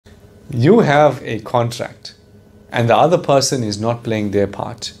You have a contract and the other person is not playing their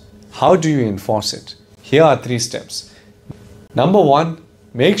part. How do you enforce it? Here are 3 steps. Number 1,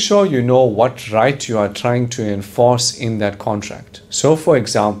 make sure you know what right you are trying to enforce in that contract. So for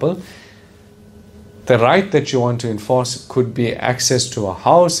example, the right that you want to enforce could be access to a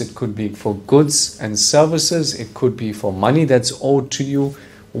house, it could be for goods and services, it could be for money that's owed to you,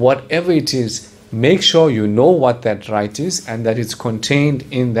 whatever it is, make sure you know what that right is and that it's contained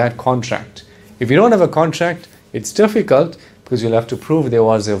in that contract. If you don't have a contract, it's difficult because you'll have to prove there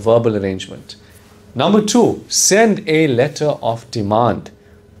was a verbal arrangement. Number 2, send a letter of demand.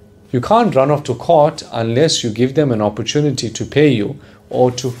 You can't run off to court unless you give them an opportunity to pay you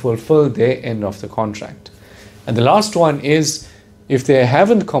or to fulfill their end of the contract. And the last one is, if they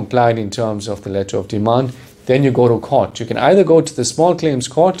haven't complied in terms of the letter of demand, then you go to court. You can either go to the small claims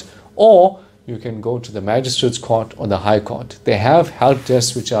court or you can go to the magistrate's court or the high court. They have help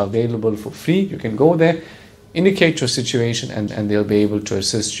desks which are available for free. You can go there, indicate your situation and they'll be able to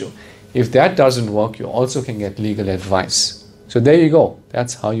assist you. If that doesn't work, you also can get legal advice. So there you go.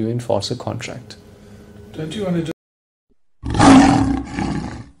 That's how you enforce a contract. Don't you want to